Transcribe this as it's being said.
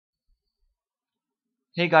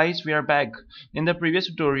Hey guys, we are back. In the previous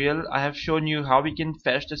tutorial, I have shown you how we can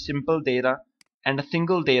fetch the simple data and a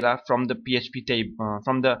single data from the PHP table,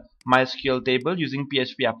 from the MySQL table using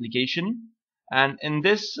PHP application. And in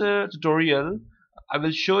this tutorial, I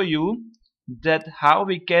will show you that how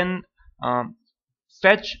we can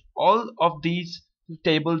fetch all of these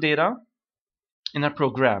table data in a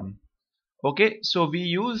program. Okay, so we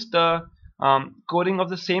use the coding of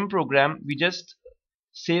the same program. We just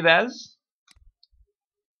save as,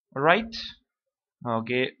 right?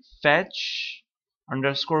 Okay, fetch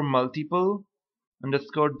underscore multiple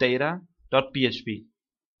underscore data dot php.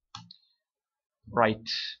 Right.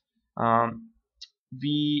 Um,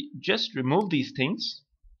 we just remove these things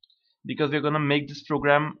because we're gonna make this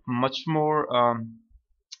program much more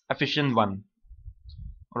efficient one.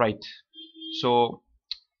 Right. So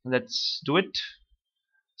let's do it.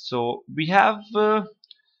 So we have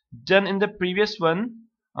done in the previous one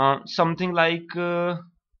something like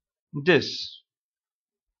this.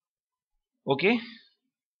 Okay.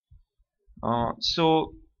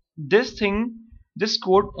 So this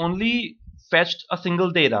code only fetched a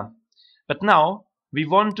single data, but now we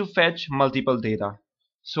want to fetch multiple data.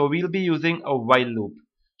 So we'll be using a while loop.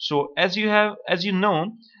 So as you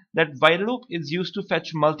know that while loop is used to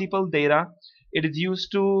fetch multiple data. It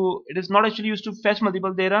is not actually used to fetch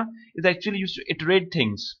multiple data. It's actually used to iterate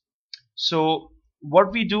things. So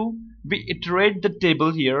what we do, we iterate the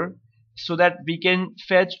table here so that we can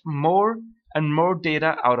fetch more and more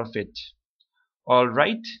data out of it.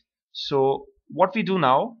 Alright, so what we do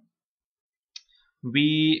now,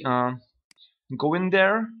 we go in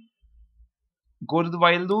there, go to the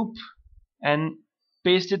while loop and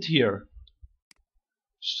paste it here.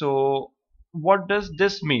 So what does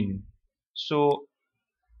this mean? So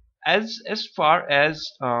as far as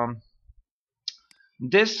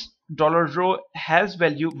this $row has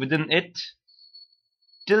value within it,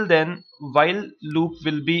 till then while loop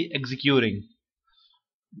will be executing.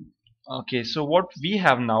 Okay, so what we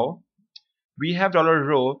have now, we have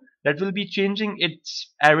 $row that will be changing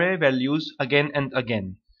its array values again and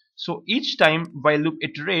again. So each time while loop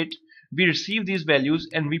iterate, we receive these values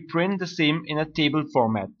and we print the same in a table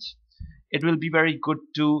format. It will be very good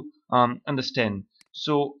to understand.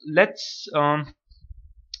 So let's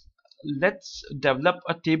develop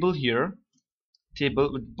a table here. Table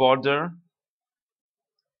with border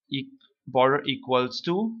equals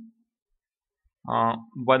to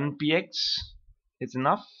 1px is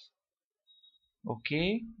enough.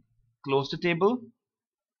 Okay, close the table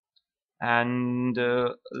and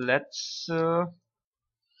let's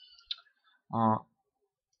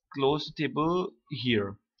close the table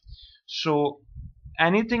here. So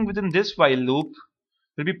anything within this while loop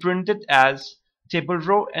will be printed as table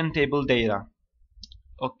row and table data.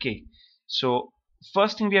 Okay, so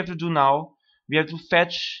first thing we have to do now, we have to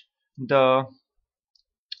fetch the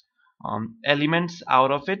elements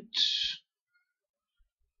out of it.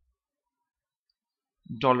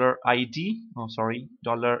 $id, oh sorry,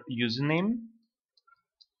 $username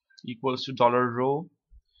equals to $row,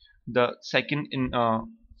 the second in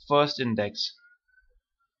first index,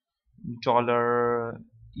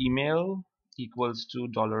 $email equals to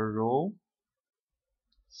 $row,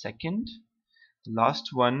 second, last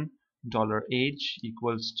one, $age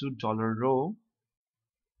equals to $row,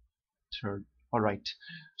 third. Alright,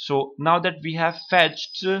 so now that we have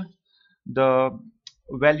fetched the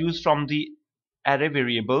values from the array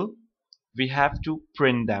variable, we have to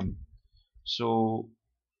print them. So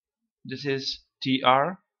this is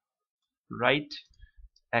tr write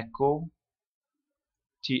echo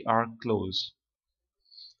tr close,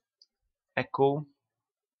 echo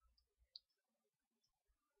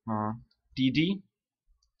td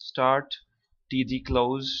start, td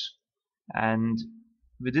close, and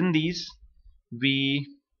within these we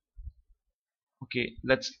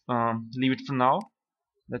let's leave it for now.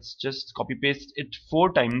 Let's just copy paste it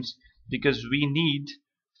 4 times because we need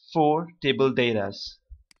 4 table datas.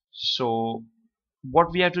 So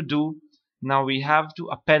what we have to do now, we have to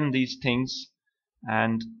append these things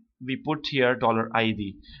and we put here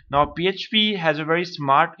 $id. Now PHP has a very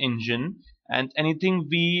smart engine, and anything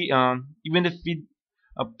we even if we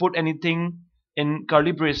put anything in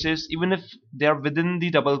curly braces, even if they are within the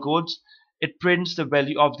double quotes, it prints the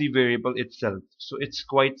value of the variable itself. So it's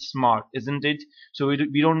quite smart, isn't it? So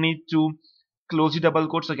we don't need to close the double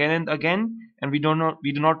quotes again and again, and we do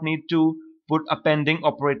not need to put appending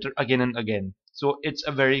operator again and again. So it's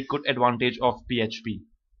a very good advantage of PHP.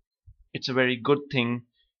 It's a very good thing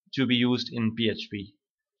to be used in PHP.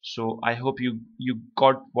 So I hope you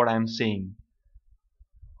got what I'm saying.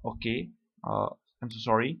 Okay, I'm so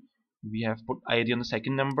sorry, we have put id on the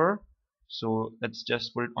second number, So let's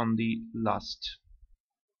just put it on the last.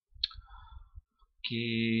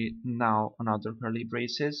 Okay, now another curly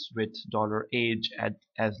braces with $age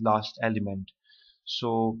as last element.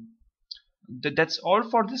 So that's all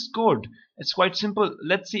for this code. It's quite simple.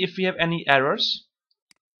 Let's see if we have any errors.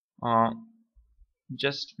 uh,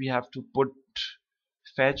 just we have to put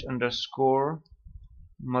fetch underscore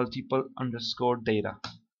multiple underscore data.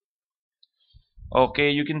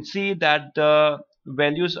 Okay, you can see that the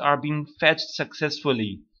values are being fetched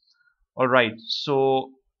successfully. Alright,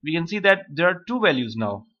 so we can see that there are two values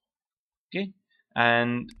now. Okay,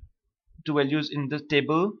 and two values in the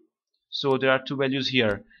table, so there are two values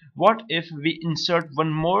here. What if we insert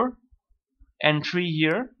one more entry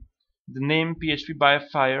here, the name PHP by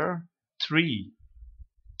fire 3,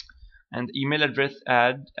 and the email address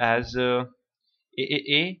add as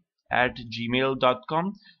aaa@gmail.com.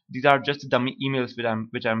 These are just dummy emails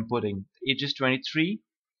which I'm putting. Age is 23,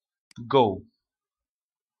 go.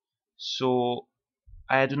 So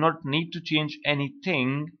I do not need to change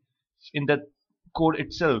anything in the code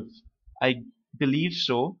itself, I believe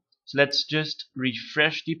so. So let's just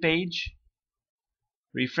refresh the page.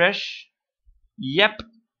 Refresh. Yep,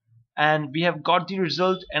 and we have got the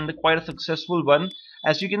result, and quite a successful one.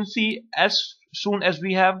 As you can see, as soon as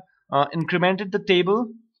we have incremented the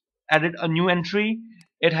table, added a new entry,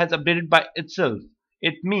 it has updated by itself.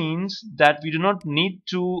 It means that we do not need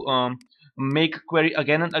to make a query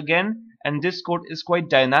again and again, and this code is quite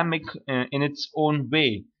dynamic in its own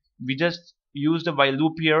way. We just used a while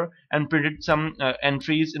loop here and printed some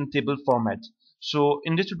entries in table format. So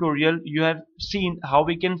in this tutorial you have seen how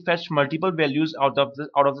we can fetch multiple values out of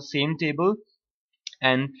the same table,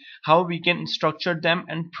 and how we can structure them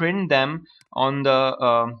and print them on the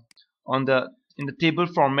in the table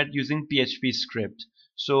format using PHP script.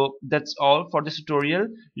 So that's all for this tutorial.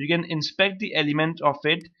 You can inspect the element of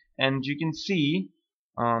it, and you can see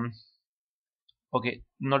okay,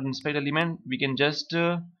 not inspect element, we can just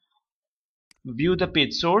view the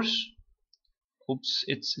page source. Oops,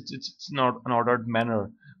 it's not an ordered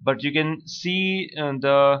manner, but you can see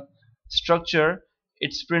the structure.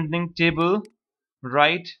 It's printing table,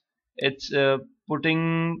 right? It's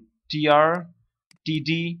putting tr,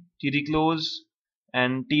 td close,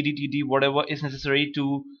 and td whatever is necessary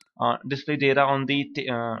to display data on the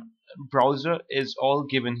browser is all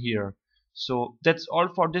given here. So that's all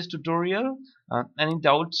for this tutorial. Any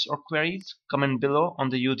doubts or queries, comment below on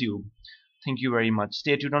the YouTube. Thank you very much.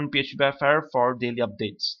 Stay tuned on PHP by Fire for daily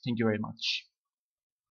updates. Thank you very much.